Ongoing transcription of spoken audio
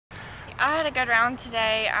I had a good round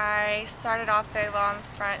today. I started off very well on the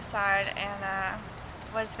front side and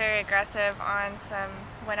was very aggressive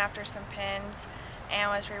went after some pins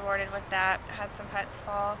and was rewarded with that. Had some putts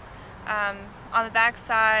fall. On the back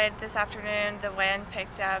side this afternoon, the wind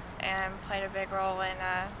picked up and played a big role and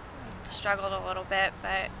struggled a little bit,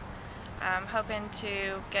 but I'm hoping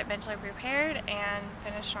to get mentally prepared and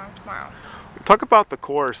finish strong tomorrow. Talk about the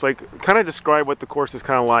course, kind of describe what the course is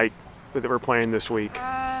kind of like that we're playing this week.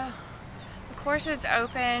 The course is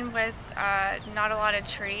open with not a lot of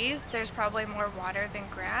trees. There's probably more water than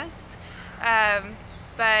grass.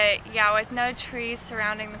 But yeah, with no trees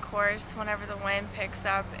surrounding the course, whenever the wind picks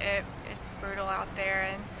up, it's brutal out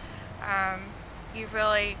there, and you've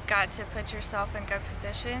really got to put yourself in good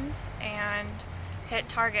positions and hit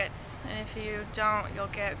targets, and if you don't, you'll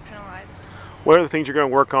get penalized. What are the things you're going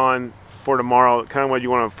to work on for tomorrow, kind of what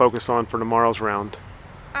you want to focus on for tomorrow's round?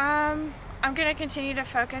 I'm going to continue to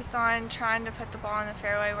focus on trying to put the ball in the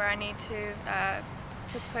fairway where I need to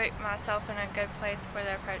put myself in a good place for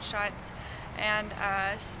the approach shots, and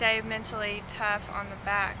stay mentally tough on the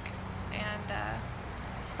back, and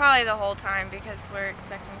probably the whole time because we're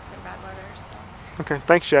expecting some bad weather. So. Okay,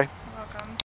 thanks, Shay. You're welcome.